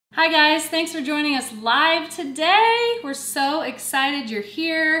Hi guys, thanks for joining us live today. We're so excited you're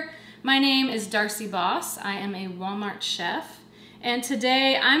here. My name is Darci Bos. I am a Walmart chef, and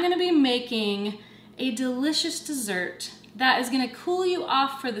today I'm gonna be making a delicious dessert that is gonna cool you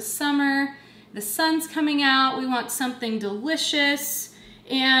off for the summer. The sun's coming out, we want something delicious,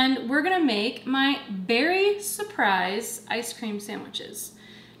 and we're gonna make my berry surprise ice cream sandwiches.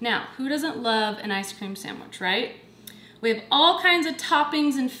 Now, who doesn't love an ice cream sandwich, right? We have all kinds of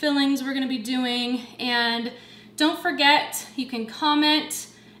toppings and fillings we're gonna be doing, and don't forget, you can comment,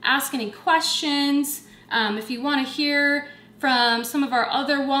 ask any questions. If you wanna hear from some of our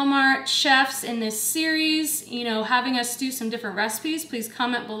other Walmart chefs in this series, having us do some different recipes, please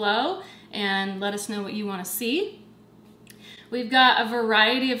comment below and let us know what you wanna see. We've got a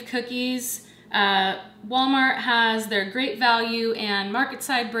variety of cookies. Walmart has their Great Value and Market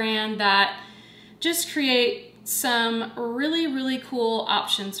Side brand that just create some really cool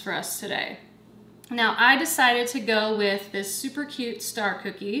options for us today. Now, I decided to go with this super cute star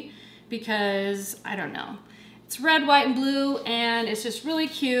cookie because, I don't know, it's red, white, and blue, and it's just really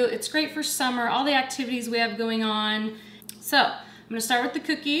cute. It's great for summer, all the activities we have going on. So, I'm gonna start with the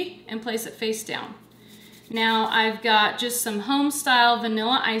cookie and place it face down. Now, I've got just some home-style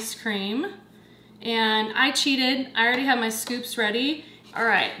vanilla ice cream, and I cheated. I already have my scoops ready. All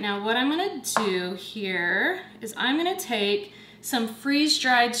right, now what I'm gonna do here is I'm gonna take some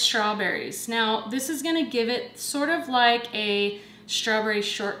freeze-dried strawberries. Now, this is gonna give it sort of like a strawberry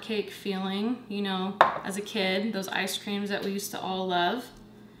shortcake feeling, as a kid, those ice creams that we used to all love.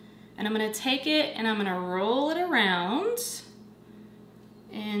 And I'm gonna take it and I'm gonna roll it around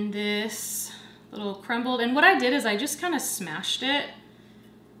in this little crumbled, and what I did is I just kind of smashed it,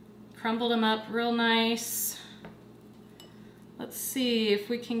 crumbled them up real nice. Let's see if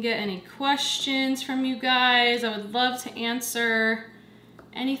we can get any questions from you guys. I would love to answer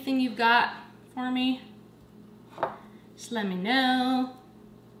anything you've got for me. Just let me know.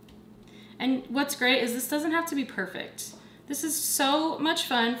 And what's great is this doesn't have to be perfect. This is so much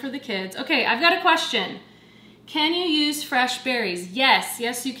fun for the kids. Okay, I've got a question. Can you use fresh berries?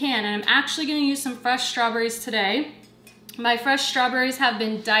 Yes, you can. And I'm actually gonna use some fresh strawberries today. My fresh strawberries have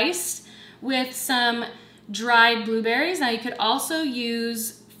been diced with some dried blueberries. Now, you could also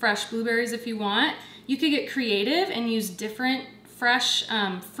use fresh blueberries if you want. You could get creative and use different fresh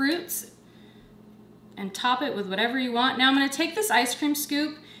fruits and top it with whatever you want. Now, I'm gonna take this ice cream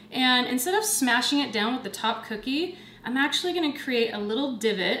scoop, and instead of smashing it down with the top cookie, I'm actually gonna create a little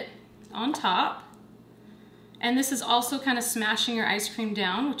divot on top. And this is also kind of smashing your ice cream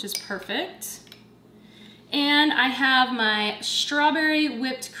down, which is perfect. And I have my strawberry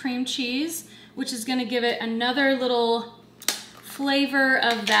whipped cream cheese, which is gonna give it another little flavor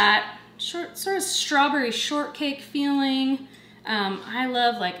of that sort of strawberry shortcake feeling. I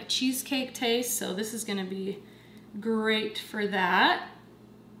love like a cheesecake taste, so this is gonna be great for that.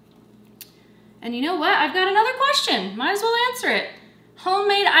 And you know what? I've got another question. Might as well answer it.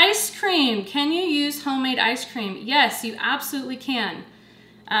 Homemade ice cream. Can you use homemade ice cream? Yes, you absolutely can.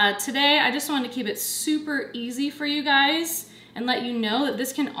 Today, I just wanted to keep it super easy for you guys and let you know that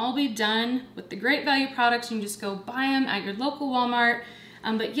this can all be done with the Great Value products. You can just go buy them at your local Walmart.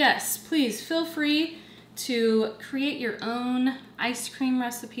 But yes, please feel free to create your own ice cream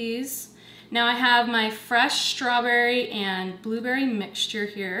recipes. Now, I have my fresh strawberry and blueberry mixture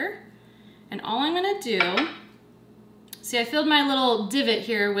here. And all I'm gonna do, see, I filled my little divot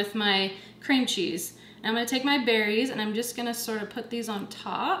here with my cream cheese. And I'm gonna take my berries and I'm just gonna sort of put these on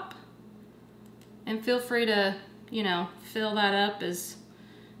top. And feel free to, fill that up as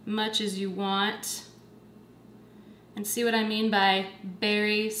much as you want. And see what I mean by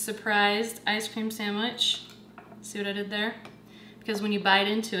berry surprised ice cream sandwich? See what I did there? Because when you bite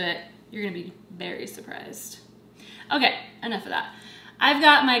into it, you're gonna be very surprised. Okay, enough of that. I've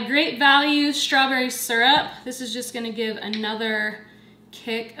got my Great Value strawberry syrup. This is just gonna give another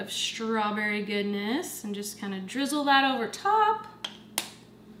kick of strawberry goodness, and just kind of drizzle that over top.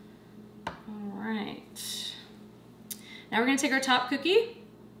 All right. Now we're gonna take our top cookie,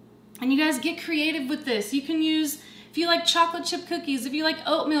 and you guys get creative with this. You can use, if you like chocolate chip cookies, if you like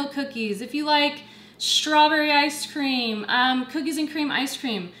oatmeal cookies, if you like strawberry ice cream, cookies and cream ice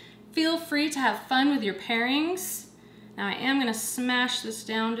cream, feel free to have fun with your pairings. Now I am gonna smash this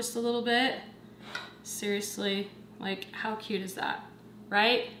down just a little bit. Seriously, like how cute is that,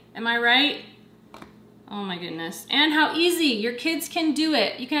 right? Am I right? Oh my goodness. And how easy, your kids can do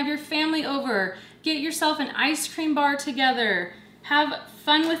it. You can have your family over, get yourself an ice cream bar together, have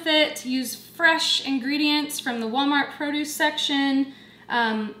fun with it, use fresh ingredients from the Walmart produce section,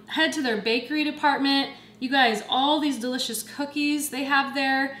 head to their bakery department, You guys, all these delicious cookies they have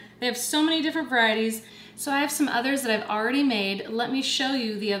there. They have so many different varieties. So I have some others that I've already made. Let me show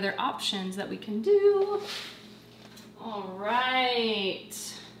you the other options that we can do. All right.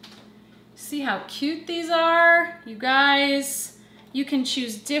 See how cute these are? You guys, you can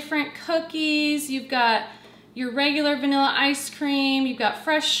choose different cookies. You've got your regular vanilla ice cream. You've got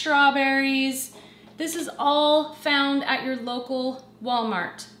fresh strawberries. This is all found at your local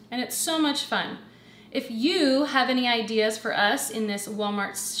Walmart, and it's so much fun. If you have any ideas for us in this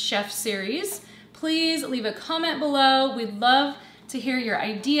Walmart Chef series, please leave a comment below. We'd love to hear your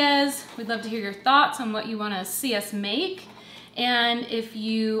ideas. We'd love to hear your thoughts on what you want to see us make. And if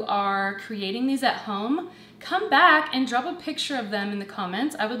you are creating these at home, come back and drop a picture of them in the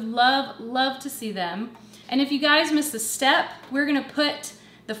comments. I would love to see them. And if you guys missed a step, we're gonna put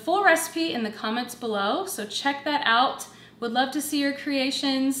the full recipe in the comments below, so check that out. Would love to see your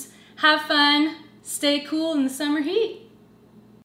creations. Have fun, stay cool in the summer heat.